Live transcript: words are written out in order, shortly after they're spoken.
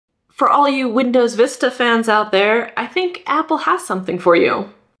For all you Windows Vista fans out there, I think Apple has something for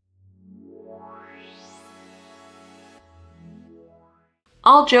you.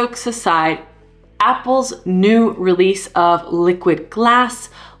 All jokes aside, Apple's new release of liquid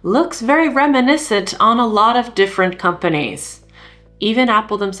glass looks very reminiscent on a lot of different companies, even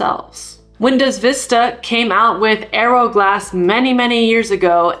Apple themselves. Windows Vista came out with Aero glass many years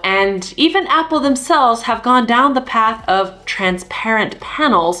ago, and even Apple themselves have gone down the path of transparent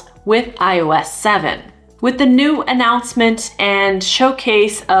panels with iOS 7. With the new announcement and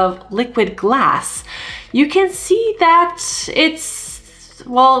showcase of liquid glass, you can see that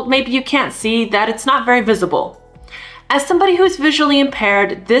well, maybe you can't see that it's not very visible. As somebody who's visually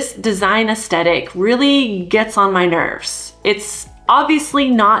impaired, this design aesthetic really gets on my nerves. It's obviously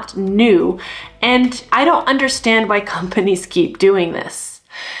not new, and I don't understand why companies keep doing this.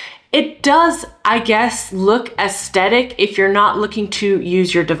 It does, I guess, look aesthetic if you're not looking to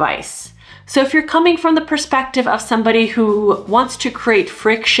use your device. So if you're coming from the perspective of somebody who wants to create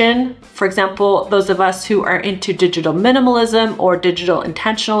friction, for example, those of us who are into digital minimalism or digital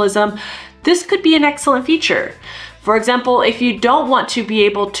intentionalism, this could be an excellent feature. For example, if you don't want to be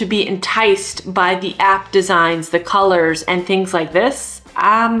able to be enticed by the app designs, the colors, and things like this,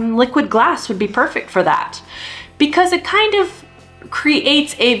 liquid glass would be perfect for that. Because it kind of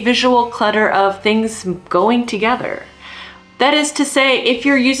creates a visual clutter of things going together. That is to say, if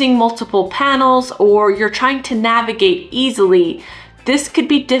you're using multiple panels or you're trying to navigate easily, this could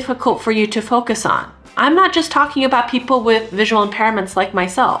be difficult for you to focus on. I'm not just talking about people with visual impairments like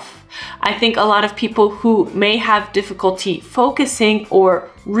myself. I think a lot of people who may have difficulty focusing or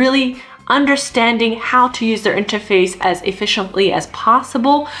really understanding how to use their interface as efficiently as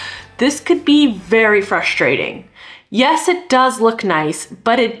possible, this could be very frustrating. Yes, it does look nice,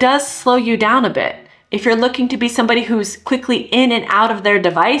 but it does slow you down a bit. If you're looking to be somebody who's quickly in and out of their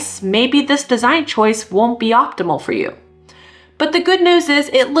device, maybe this design choice won't be optimal for you. But the good news is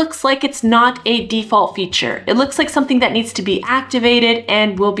it looks like it's not a default feature. It looks like something that needs to be activated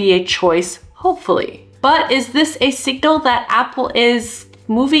and will be a choice, hopefully. But is this a signal that Apple is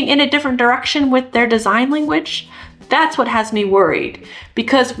moving in a different direction with their design language? That's what has me worried.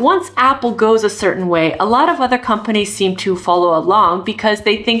 Because once Apple goes a certain way, a lot of other companies seem to follow along because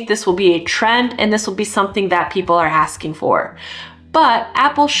they think this will be a trend and this will be something that people are asking for. But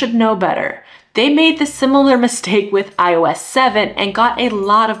Apple should know better. They made the similar mistake with iOS 7 and got a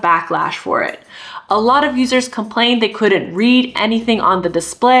lot of backlash for it. A lot of users complained they couldn't read anything on the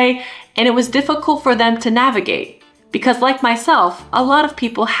display, and it was difficult for them to navigate. Because like myself, a lot of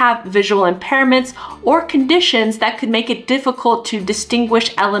people have visual impairments or conditions that could make it difficult to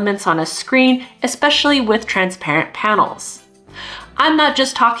distinguish elements on a screen, especially with transparent panels. I'm not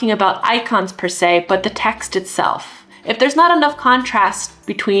just talking about icons per se, but the text itself. If there's not enough contrast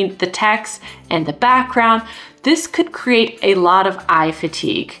between the text and the background, this could create a lot of eye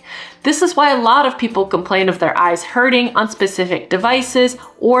fatigue. This is why a lot of people complain of their eyes hurting on specific devices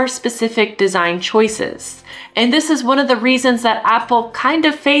or specific design choices. And this is one of the reasons that Apple kind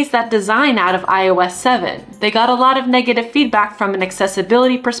of phased that design out of iOS 7. They got a lot of negative feedback from an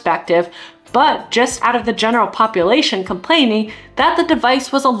accessibility perspective, but just out of the general population complaining that the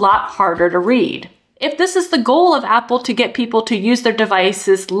device was a lot harder to read. If this is the goal of Apple to get people to use their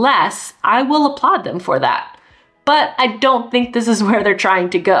devices less, I will applaud them for that. But I don't think this is where they're trying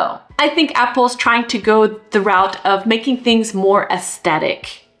to go. I think Apple's trying to go the route of making things more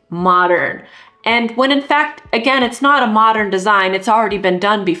aesthetic, modern. And when in fact, again, it's not a modern design, it's already been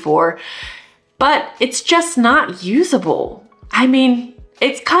done before, but it's just not usable. I mean,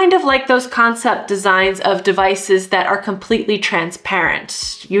 it's kind of like those concept designs of devices that are completely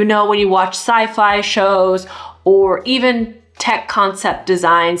transparent. You know, when you watch sci-fi shows or even tech concept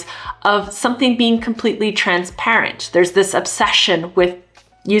designs of something being completely transparent. There's this obsession with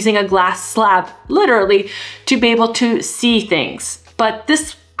using a glass slab, literally, to be able to see things. But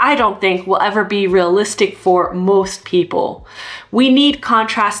this, I don't think, will ever be realistic for most people. We need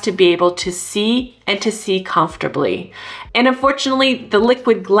contrast to be able to see and to see comfortably. And unfortunately, the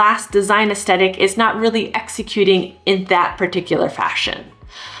liquid glass design aesthetic is not really executing in that particular fashion.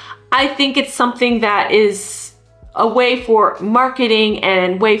 I think it's something that is a way for marketing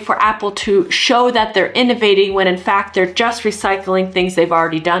and way for Apple to show that they're innovating when in fact they're just recycling things they've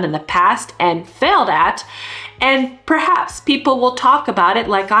already done in the past and failed at. And perhaps people will talk about it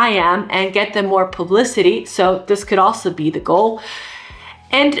like I am and get them more publicity. So this could also be the goal.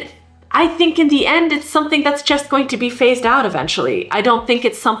 And I think in the end, it's something that's just going to be phased out eventually. I don't think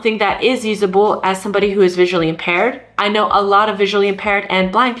it's something that is usable as somebody who is visually impaired. I know a lot of visually impaired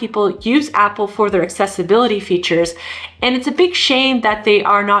and blind people use Apple for their accessibility features, and it's a big shame that they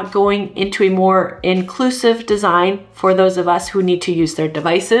are not going into a more inclusive design for those of us who need to use their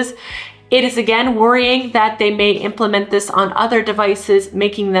devices. It is again worrying that they may implement this on other devices,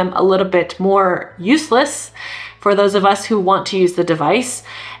 making them a little bit more useless for those of us who want to use the device.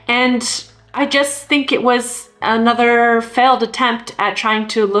 And I just think it was another failed attempt at trying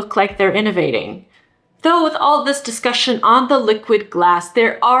to look like they're innovating. Though with all this discussion on the liquid glass,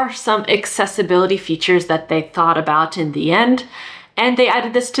 there are some accessibility features that they thought about in the end. And they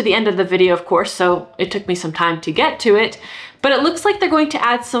added this to the end of the video, of course, so it took me some time to get to it. But it looks like they're going to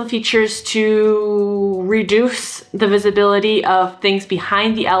add some features to reduce the visibility of things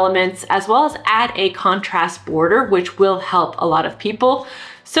behind the elements, as well as add a contrast border, which will help a lot of people.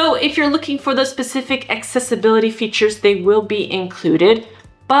 So if you're looking for those specific accessibility features, they will be included.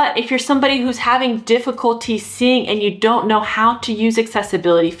 But if you're somebody who's having difficulty seeing and you don't know how to use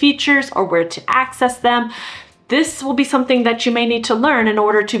accessibility features or where to access them, this will be something that you may need to learn in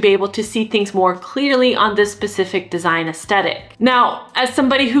order to be able to see things more clearly on this specific design aesthetic. Now, as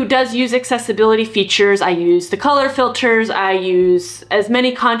somebody who does use accessibility features, I use the color filters, I use as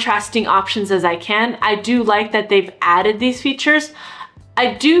many contrasting options as I can. I do like that they've added these features.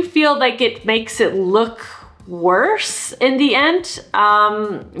 I do feel like it makes it look worse in the end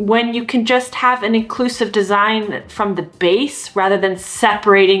when you can just have an inclusive design from the base rather than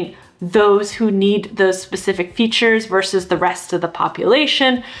separating those who need those specific features versus the rest of the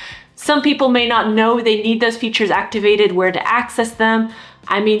population. Some people may not know they need those features activated, where to access them.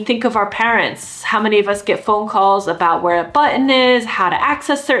 I mean, think of our parents. How many of us get phone calls about where a button is, how to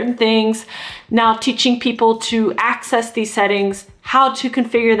access certain things? Now, teaching people to access these settings, how to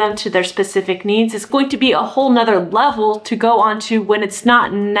configure them to their specific needs is going to be a whole nother level to go onto when it's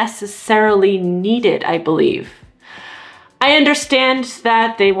not necessarily needed, I believe. I understand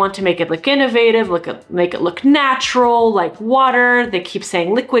that they want to make it look innovative, make it look natural, like water. They keep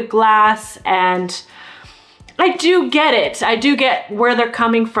saying liquid glass, and I do get it. I do get where they're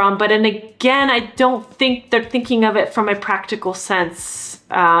coming from, but and again, I don't think they're thinking of it from a practical sense.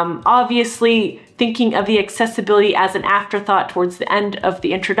 Obviously, thinking of the accessibility as an afterthought towards the end of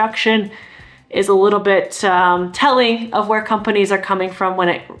the introduction is a little bit telling of where companies are coming from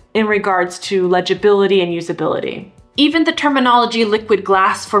in regards to legibility and usability. Even the terminology liquid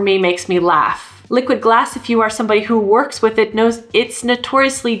glass for me makes me laugh. Liquid glass, if you are somebody who works with it, knows it's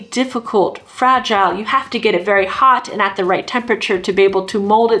notoriously difficult, fragile. You have to get it very hot and at the right temperature to be able to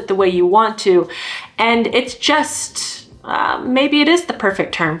mold it the way you want to. And it's just, maybe it is the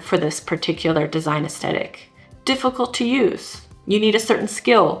perfect term for this particular design aesthetic. Difficult to use. You need a certain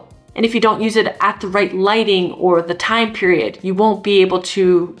skill. And if you don't use it at the right lighting or the time period, you won't be able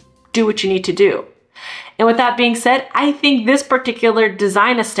to do what you need to do. And with that being said, I think this particular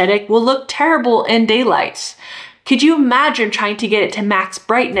design aesthetic will look terrible in daylight. Could you imagine trying to get it to max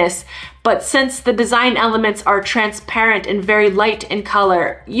brightness, but since the design elements are transparent and very light in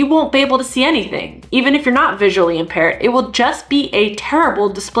color, you won't be able to see anything. Even if you're not visually impaired, it will just be a terrible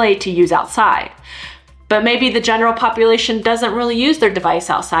display to use outside. But maybe the general population doesn't really use their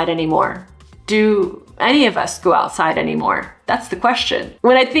device outside anymore. Do any of us go outside anymore? That's the question.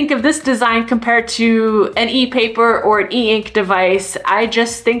 When I think of this design compared to an e-paper or an e-ink device, I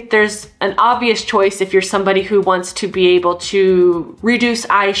just think there's an obvious choice if you're somebody who wants to be able to reduce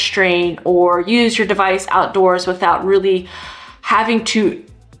eye strain or use your device outdoors without really having to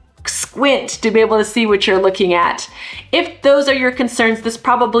squint to be able to see what you're looking at. If those are your concerns, this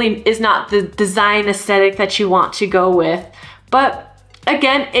probably is not the design aesthetic that you want to go with. But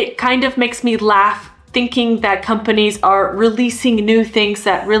again, it kind of makes me laugh thinking that companies are releasing new things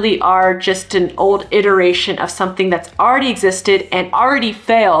that really are just an old iteration of something that's already existed and already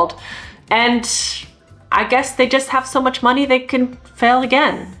failed. And I guess they just have so much money they can fail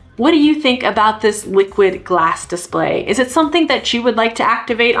again. What do you think about this liquid glass display? Is it something that you would like to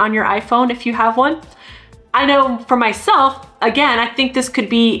activate on your iPhone if you have one? I know for myself, again, I think this could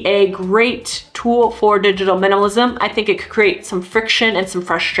be a great tool for digital minimalism. I think it could create some friction and some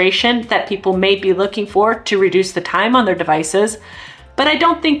frustration that people may be looking for to reduce the time on their devices. But I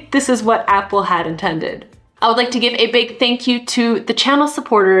don't think this is what Apple had intended. I would like to give a big thank you to the channel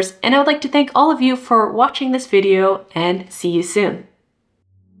supporters, and I would like to thank all of you for watching this video, and see you soon.